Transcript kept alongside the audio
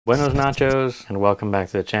Buenos nachos, and welcome back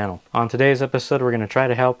to the channel. On today's episode, we're going to try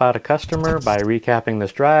to help out a customer by recapping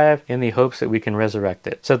this drive in the hopes that we can resurrect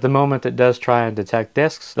it. So at the moment it does try and detect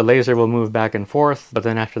disks, the laser will move back and forth, but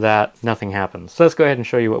then after that, nothing happens. So let's go ahead and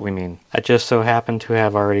show you what we mean. I just so happen to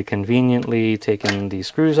have already conveniently taken the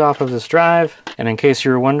screws off of this drive, and in case you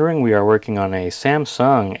were wondering, we are working on a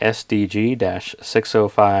Samsung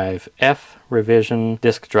SDG-605F revision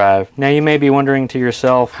disk drive. Now you may be wondering to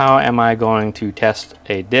yourself, how am I going to test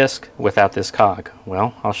a disk without this cog?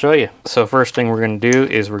 Well, I'll show you. So first thing we're going to do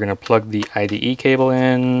is we're going to plug the IDE cable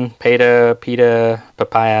in, pita,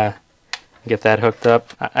 papaya, get that hooked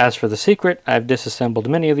up. As for the secret, I've disassembled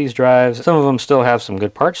many of these drives. Some of them still have some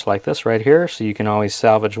good parts like this right here, so you can always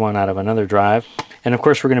salvage one out of another drive. And of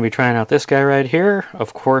course we're going to be trying out this guy right here.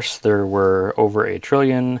 Of course there were over 1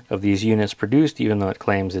 trillion of these units produced, even though it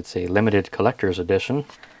claims it's a limited collector's edition.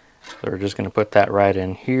 So we're just going to put that right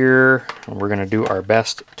in here, and we're going to do our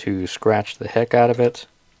best to scratch the heck out of it.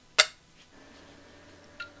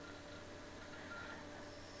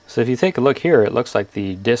 So if you take a look here, it looks like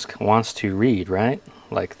the disk wants to read, right?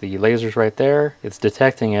 Like the laser's right there, it's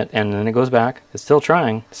detecting it, and then it goes back. It's still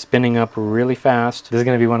trying, spinning up really fast. This is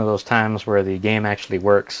going to be one of those times where the game actually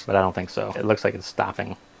works, but I don't think so. It looks like it's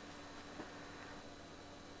stopping.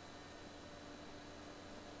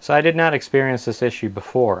 So I did not experience this issue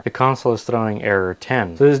before. The console is throwing error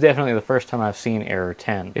 10. So this is definitely the first time I've seen error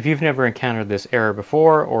 10. If you've never encountered this error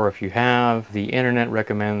before, or if you have, the internet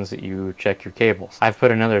recommends that you check your cables. I've put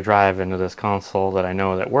another drive into this console that I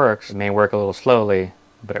know that works. It may work a little slowly,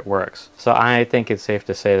 but it works. So I think it's safe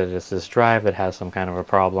to say that it's this drive that has some kind of a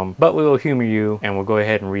problem, but we will humor you and we'll go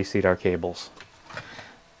ahead and reseat our cables.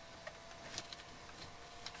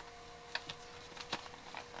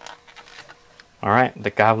 Alright, the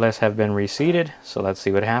cables have been reseated, so let's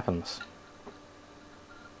see what happens.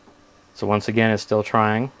 So once again it's still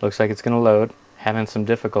trying. Looks like it's going to load. Having some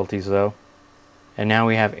difficulties though. And now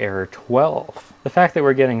we have error 12. The fact that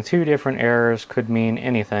we're getting 2 different errors could mean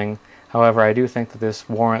anything. However, I do think that this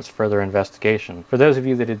warrants further investigation. For those of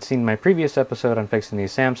you that had seen my previous episode on fixing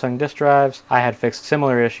these Samsung disk drives, I had fixed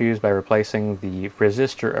similar issues by replacing the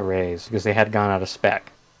resistor arrays because they had gone out of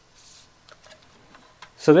spec.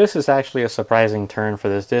 So this is actually a surprising turn for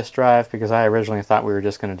this disk drive because I originally thought we were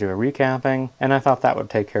just going to do a recapping, and I thought that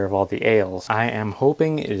would take care of all the ails. I am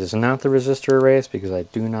hoping it is not the resistor arrays because I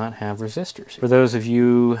do not have resistors. For those of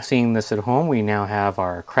you seeing this at home, we now have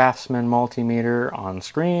our Craftsman multimeter on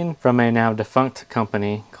screen from a now defunct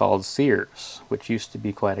company called Sears, which used to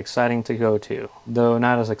be quite exciting to go to, though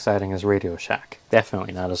not as exciting as Radio Shack.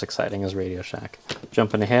 Definitely not as exciting as Radio Shack.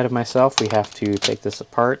 Jumping ahead of myself, we have to take this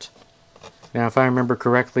apart. Now if I remember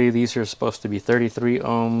correctly, these are supposed to be 33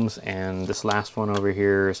 ohms and this last one over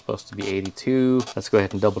here is supposed to be 82. Let's go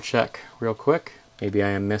ahead and double check real quick. Maybe I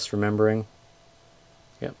am misremembering.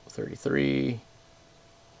 Yep, 33.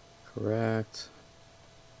 Correct.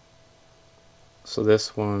 So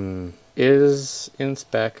this one is in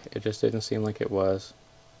spec, it just didn't seem like it was.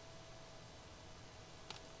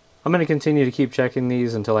 I'm going to continue to keep checking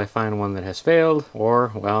these until I find one that has failed,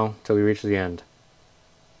 or, well, till we reach the end.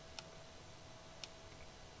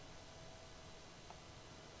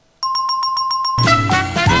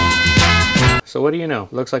 So what do you know?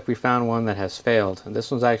 Looks like we found one that has failed, and this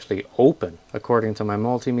one's actually open according to my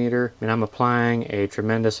multimeter. I mean, I'm applying a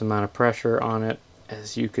tremendous amount of pressure on it,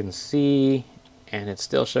 as you can see, and it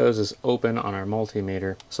still shows as open on our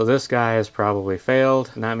multimeter. So this guy has probably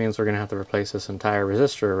failed, and that means we're going to have to replace this entire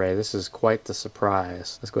resistor array. This is quite the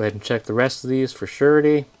surprise. Let's go ahead and check the rest of these for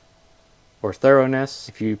surety, or thoroughness,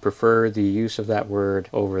 if you prefer the use of that word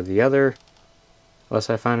over the other, unless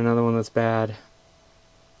I find another one that's bad.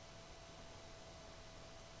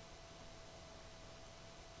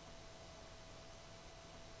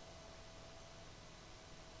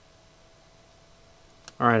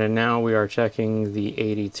 Alright, and now we are checking the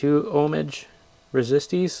 82 ohmage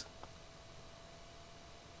resisties.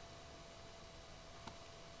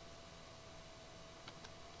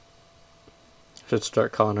 Should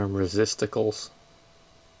start calling them resisticles.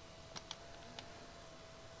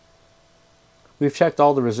 We've checked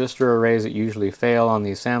all the resistor arrays that usually fail on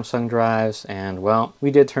these Samsung drives, and well, we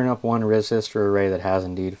did turn up one resistor array that has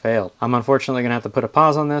indeed failed. I'm unfortunately going to have to put a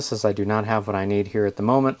pause on this as I do not have what I need here at the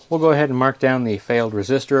moment. We'll go ahead and mark down the failed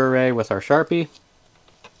resistor array with our Sharpie.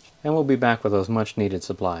 and we'll be back with those much needed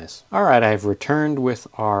supplies. Alright, I've returned with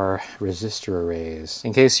our resistor arrays.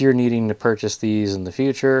 In case you're needing to purchase these in the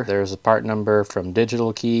future, there's a part number from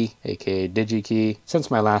Digital Key, aka DigiKey.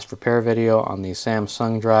 Since my last repair video on these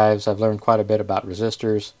Samsung drives, I've learned quite a bit about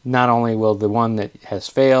resistors. Not only will the one that has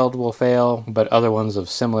failed will fail, but other ones of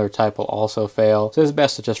similar type will also fail. So it's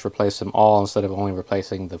best to just replace them all instead of only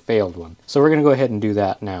replacing the failed one. So we're going to go ahead and do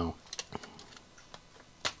that now.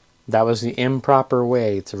 That was the improper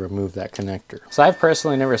way to remove that connector. So I've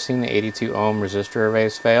personally never seen the 82 ohm resistor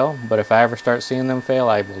arrays fail, but if I ever start seeing them fail,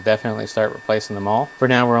 I will definitely start replacing them all. For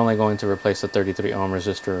now, we're only going to replace the 33 ohm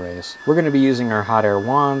resistor arrays. We're going to be using our hot air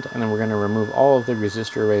wand, and then we're going to remove all of the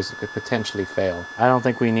resistor arrays that could potentially fail. I don't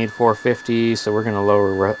think we need 450, so we're going to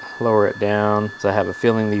lower it down. So I have a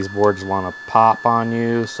feeling these boards want to pop on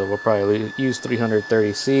you, so we'll probably use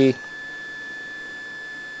 330C.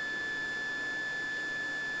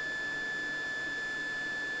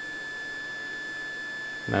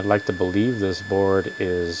 And I'd like to believe this board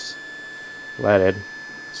is leaded.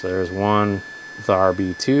 So there's one with the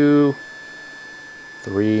RB2,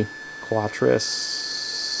 3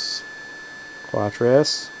 Quatris.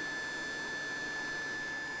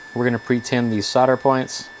 We're going to pre-tin these solder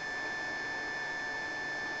points.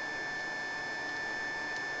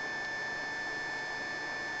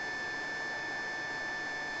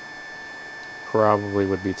 Probably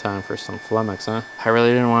would be time for some flummox, huh? I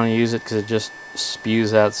really didn't want to use it because it just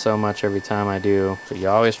spews out so much every time I do. So you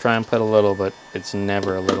always try and put a little, but it's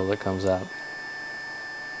never a little that comes out.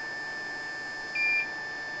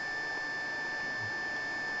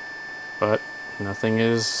 But nothing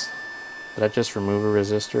is... Did I just remove a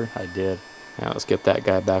resistor? I did. Now let's get that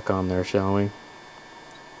guy back on there, shall we?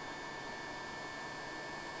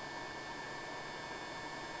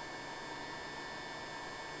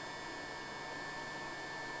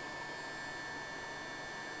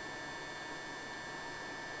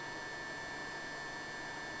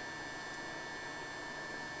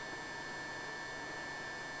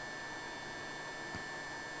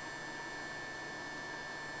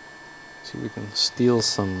 See if we can steal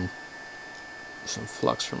some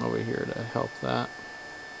flux from over here to help that.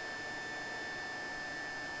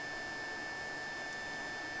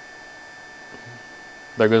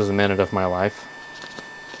 There goes a minute of my life.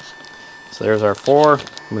 So there's our 4. I'm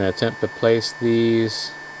going to attempt to place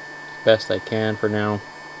these best I can for now.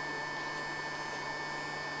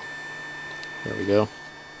 There we go.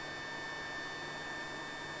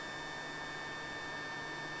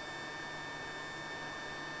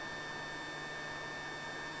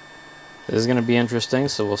 This is going to be interesting,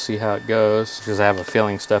 so we'll see how it goes, because I have a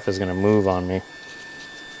feeling stuff is going to move on me.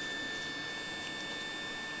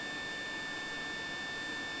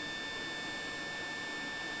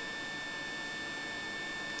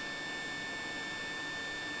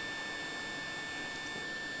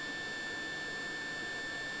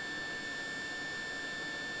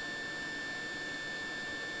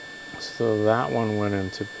 So that one went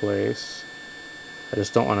into place. I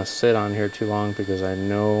just don't want to sit on here too long because I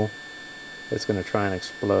know it's going to try and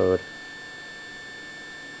explode.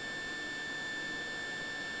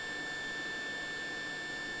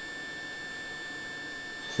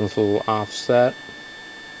 So it's a little offset.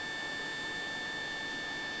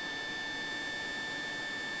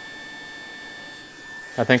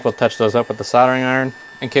 I think we'll touch those up with the soldering iron.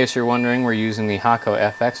 In case you're wondering, we're using the Hakko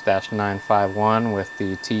FX-951 with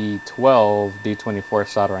the T12 D24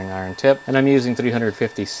 soldering iron tip, and I'm using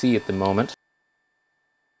 350C at the moment.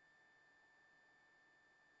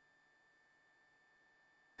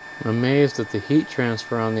 I'm amazed at the heat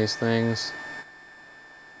transfer on these things.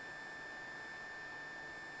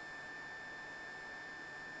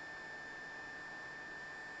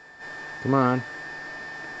 Come on.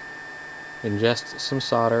 Ingest some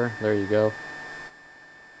solder. There you go.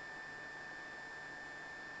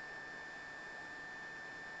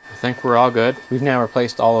 I think we're all good. We've now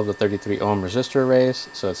replaced all of the 33 ohm resistor arrays,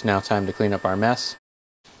 so it's now time to clean up our mess.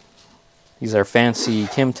 These are fancy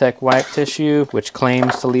Kimtech wipe tissue, which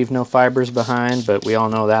claims to leave no fibers behind, but we all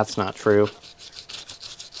know that's not true.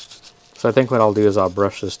 So I think what I'll do is I'll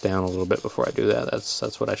brush this down a little bit before I do that.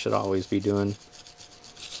 That's what I should always be doing.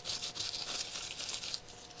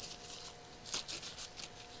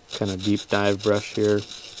 Kind of deep dive brush here.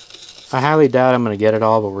 I highly doubt I'm going to get it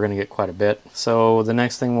all, but we're going to get quite a bit. So the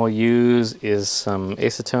next thing we'll use is some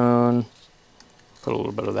acetone. Put a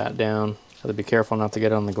little bit of that down. Gotta be careful not to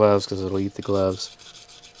get it on the gloves because it'll eat the gloves.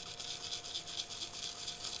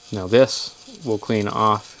 Now this will clean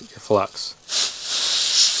off your flux.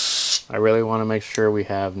 I really want to make sure we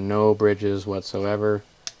have no bridges whatsoever.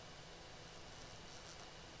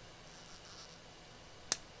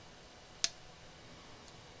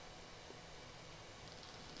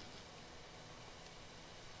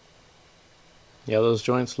 Yeah, those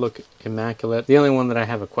joints look immaculate. The only one that I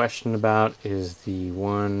have a question about is the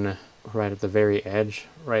one right at the very edge,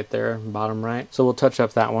 right there, bottom right. So we'll touch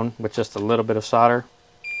up that one with just a little bit of solder.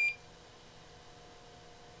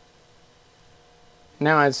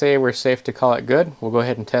 Now I'd say we're safe to call it good. We'll go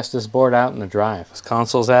ahead and test this board out in the drive. This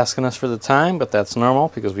console's asking us for the time, but that's normal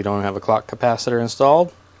because we don't have a clock capacitor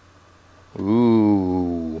installed.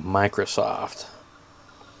 Ooh, Microsoft.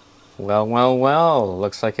 Well, well, well,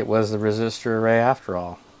 looks like it was the resistor array after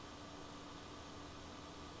all.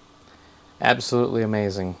 Absolutely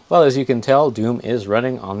amazing. Well, as you can tell, Doom is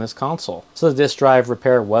running on this console. So the disk drive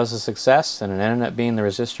repair was a success, and it ended up being the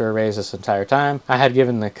resistor arrays this entire time. I had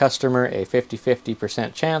given the customer a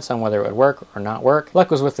 50-50% chance on whether it would work or not work. Luck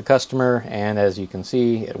was with the customer, and as you can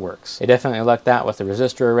see, it works. They definitely lucked out with the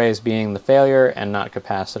resistor arrays being the failure and not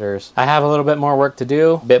capacitors. I have a little bit more work to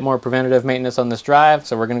do, a bit more preventative maintenance on this drive,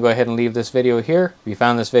 so we're going to go ahead and leave this video here. If you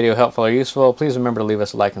found this video helpful or useful, please remember to leave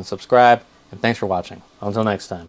us a like and subscribe, and thanks for watching. Until next time.